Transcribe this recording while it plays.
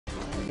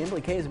Emily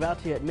Kaye is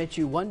about to admit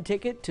you one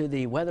ticket to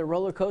the weather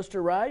roller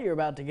coaster ride you're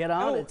about to get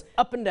on. It's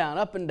up and down,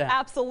 up and down.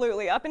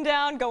 Absolutely, up and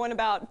down, going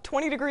about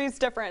 20 degrees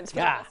difference for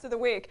the rest of the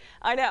week.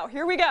 I know,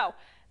 here we go.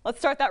 Let's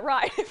start that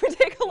ride. If we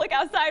take a look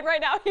outside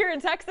right now here in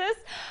Texas,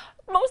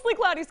 mostly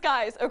cloudy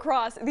skies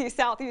across the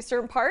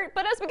southeastern part,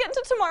 but as we get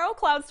into tomorrow,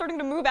 clouds starting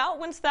to move out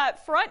once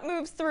that front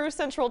moves through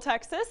central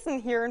Texas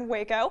and here in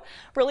Waco.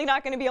 Really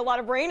not going to be a lot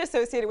of rain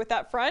associated with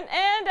that front.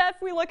 And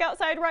if we look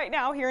outside right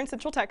now here in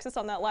central Texas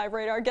on that live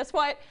radar, guess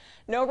what?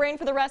 No rain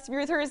for the rest of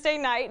your Thursday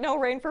night, no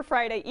rain for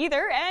Friday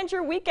either, and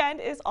your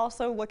weekend is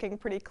also looking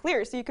pretty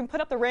clear. So you can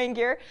put up the rain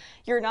gear.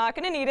 You're not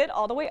going to need it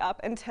all the way up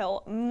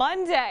until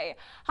Monday.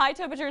 High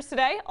temperatures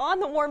today on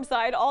the warm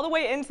side all the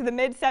way into the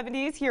mid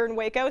 70s here in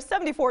Waco,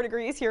 74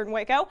 degrees here in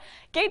Waco.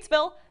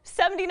 Gatesville,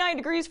 79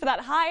 degrees for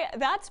that high.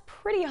 That's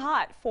pretty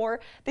hot for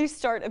the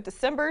start of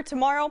December.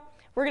 Tomorrow,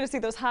 we're going to see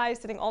those highs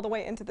sitting all the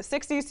way into the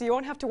 60s, so you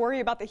won't have to worry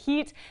about the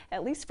heat,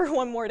 at least for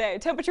one more day.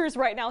 Temperatures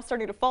right now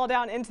starting to fall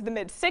down into the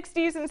mid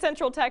 60s in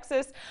central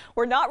Texas.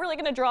 We're not really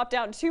going to drop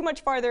down too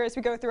much farther as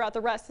we go throughout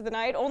the rest of the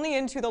night, only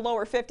into the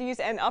lower 50s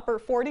and upper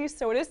 40s,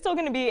 so it is still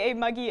going to be a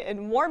muggy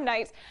and warm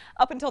night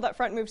up until that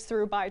front moves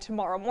through by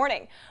tomorrow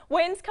morning.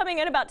 Winds coming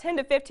in about 10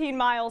 to 15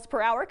 miles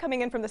per hour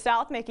coming in from the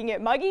south, making it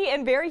muggy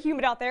and very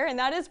humid out there, and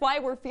that is why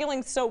we're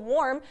feeling so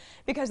warm,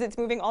 because it's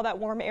moving all that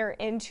warm air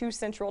into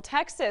central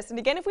Texas. And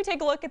again, if we take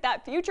a look at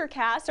that future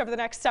cast over the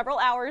next several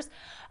hours,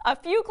 a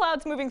few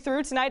clouds moving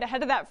through tonight.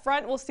 Ahead of that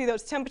front, we'll see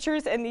those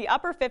temperatures in the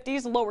upper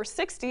 50s, lower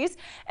 60s.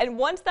 And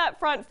once that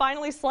front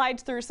finally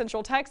slides through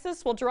central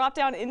Texas, we'll drop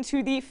down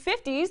into the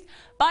 50s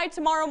by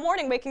tomorrow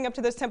morning, waking up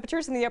to those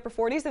temperatures in the upper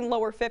 40s and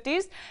lower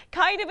 50s.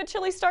 Kind of a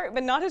chilly start,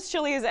 but not as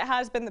chilly as it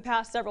has been the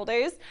past several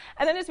days.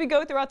 And then as we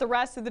go throughout the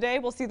rest of the day,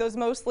 we'll see those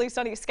mostly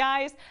sunny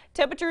skies,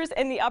 temperatures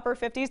in the upper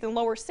 50s and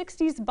lower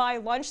 60s by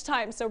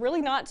lunchtime. So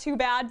really not too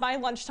bad by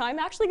lunchtime.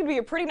 Actually going to be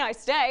a pretty nice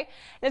day.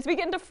 And as we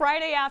get into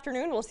Friday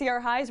afternoon, we'll see our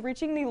highs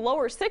reaching the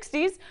lower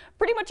 60s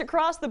pretty much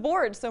across the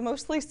board. So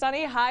mostly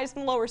sunny, highs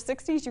in the lower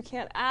 60s. You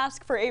can't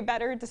ask for a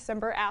better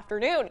December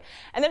afternoon.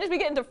 And then as we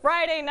get into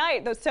Friday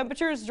night, those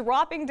temperatures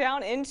dropping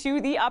down into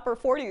the upper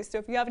 40s. So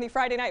if you have any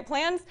Friday night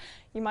plans,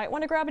 you might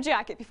want to grab a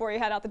jacket before you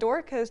head out the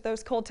door, because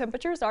those cold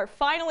temperatures are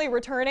finally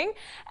returning.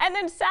 And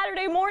then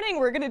Saturday morning,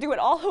 we're going to do it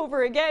all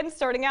over again,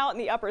 starting out in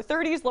the upper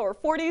 30s, lower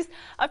 40s.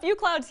 A few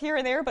clouds here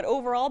and there, but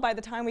overall, by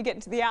the time we get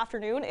into the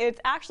afternoon, it's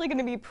actually going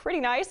to be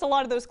pretty nice. A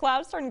lot of those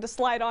clouds starting to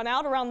slide on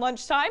out around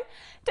lunchtime.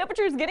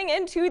 Temperatures getting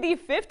into the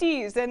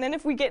 50s. And then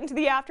if we get into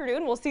the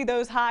afternoon, we'll see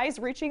those highs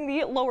reaching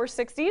the lower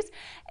 60s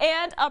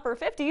and upper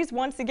 50s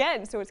once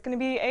again. So it's going to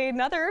be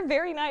another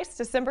very nice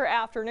December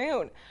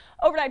afternoon.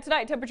 Overnight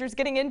tonight, temperatures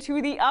getting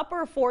into the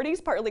upper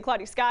 40s, partly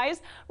cloudy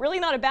skies. Really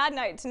not a bad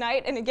night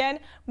tonight, and again,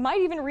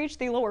 might even reach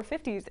the lower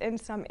 50s in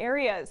some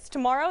areas.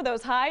 Tomorrow,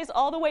 those highs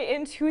all the way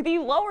into the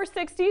lower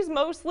 60s,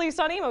 mostly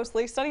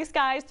sunny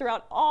skies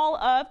throughout all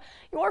of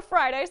your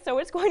Friday, so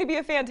it's going to be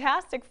a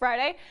fantastic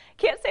Friday.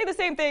 Can't say the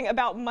same thing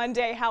about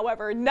Monday,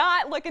 however.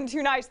 Not looking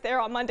too nice there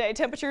on Monday.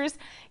 Temperatures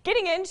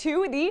getting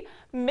into the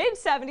mid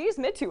 70s,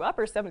 mid to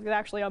upper 70s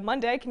actually on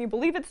Monday. Can you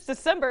believe it's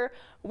December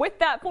with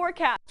that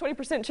forecast?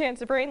 20%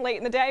 chance of rain late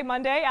in the day,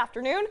 Monday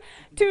afternoon.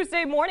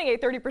 Tuesday morning, a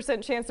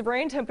 30% chance of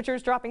rain.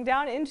 Temperatures dropping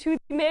down into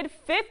the mid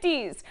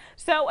 50s.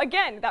 So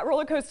again, that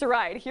roller coaster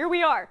ride. Here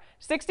we are,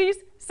 60s,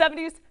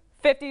 70s,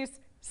 50s,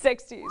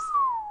 60s.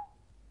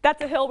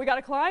 That's a hill we got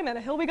to climb and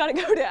a hill we got to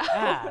go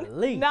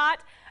down. Not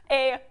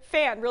a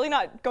fan. Really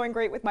not going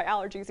great with my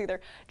allergies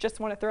either.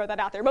 Just want to throw that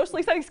out there.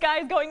 Mostly sunny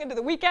skies going into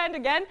the weekend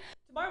again.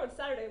 Tomorrow and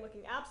Saturday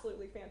looking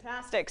absolutely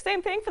fantastic.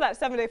 Same thing for that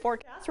 7-day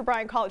forecast for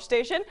Bryan College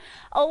Station.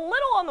 A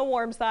little on the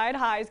warm side,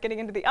 highs getting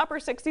into the upper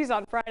 60s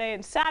on Friday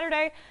and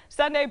Saturday.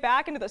 Sunday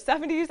back into the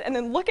 70s, and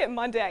then look at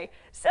Monday,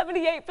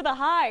 78 for the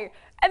high.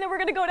 And then we're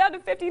going to go down to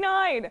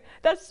 59.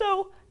 That's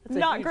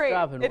not great.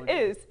 It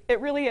is.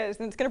 It really is.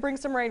 And it's going to bring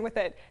some rain with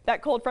it.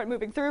 That cold front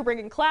moving through,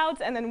 bringing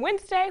clouds. And then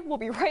Wednesday, we'll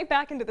be right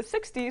back into the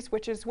 60s,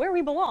 which is where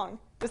we belong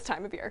this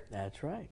time of year. That's right.